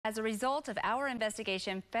As a result of our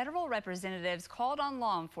investigation, federal representatives called on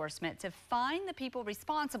law enforcement to find the people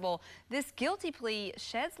responsible. This guilty plea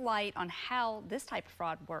sheds light on how this type of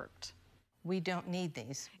fraud worked. We don't need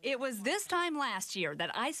these. It was this time last year that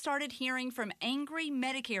I started hearing from angry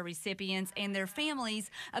Medicare recipients and their families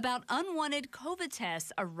about unwanted COVID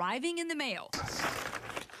tests arriving in the mail.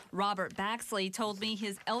 Robert Baxley told me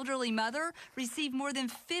his elderly mother received more than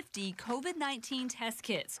 50 COVID-19 test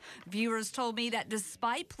kits. Viewers told me that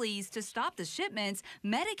despite pleas to stop the shipments,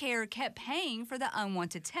 Medicare kept paying for the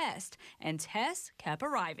unwanted test, and tests kept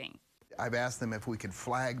arriving. I've asked them if we could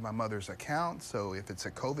flag my mother's account, so if it's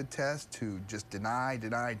a COVID test, to just deny,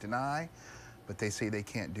 but they say they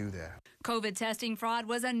can't do that. COVID testing fraud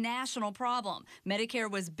was a national problem.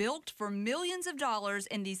 Medicare was bilked for millions of dollars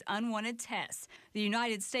in these unwanted tests. The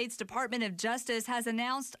United States Department of Justice has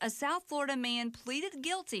announced a South Florida man pleaded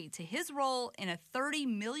guilty to his role in a $30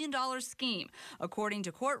 million scheme. According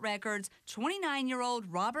to court records, 29-year-old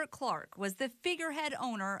Robert Clark was the figurehead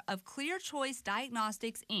owner of Clear Choice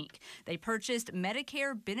Diagnostics, Inc. They purchased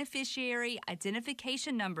Medicare beneficiary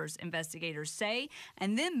identification numbers, investigators say,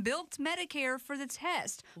 and then bilked Medicare for the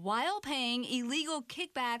test while paying illegal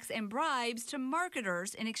kickbacks and bribes to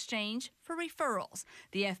marketers in exchange for referrals.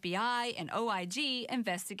 The FBI and OIG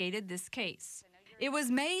investigated this case. It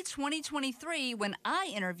was May 2023 when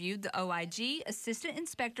I interviewed the OIG Assistant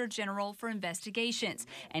Inspector General for Investigations,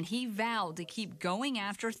 and he vowed to keep going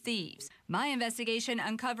after thieves. My investigation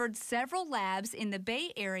uncovered several labs in the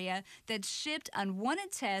Bay Area that shipped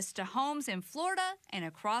unwanted tests to homes in Florida and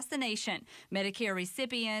across the nation. Medicare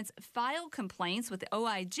recipients filed complaints with the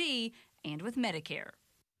OIG and with Medicare.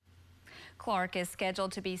 Clark is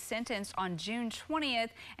scheduled to be sentenced on June 20th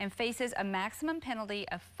and faces a maximum penalty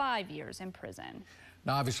of 5 years in prison.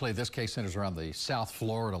 Now, obviously, this case centers around the South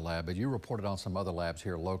Florida lab, but you reported on some other labs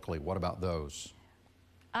here locally. What about those?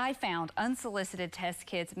 I found unsolicited test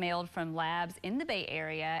kits mailed from labs in the Bay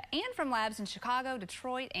Area and from labs in Chicago,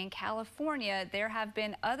 Detroit, and California. There have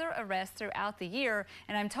been other arrests throughout the year,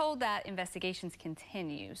 and I'm told that investigations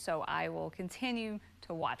continue, so I will continue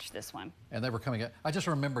to watch this one. And they were coming up. I just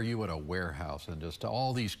remember you at a warehouse and just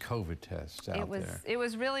all these COVID tests out there. It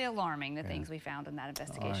was really alarming, the things we found in that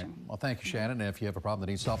investigation. All right. Well, thank you, Shannon. And if you have a problem that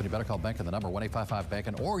needs solving, you better call Beacon, the number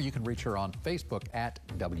 1-855-BEACON, or you can reach her on Facebook at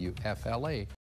WFLA.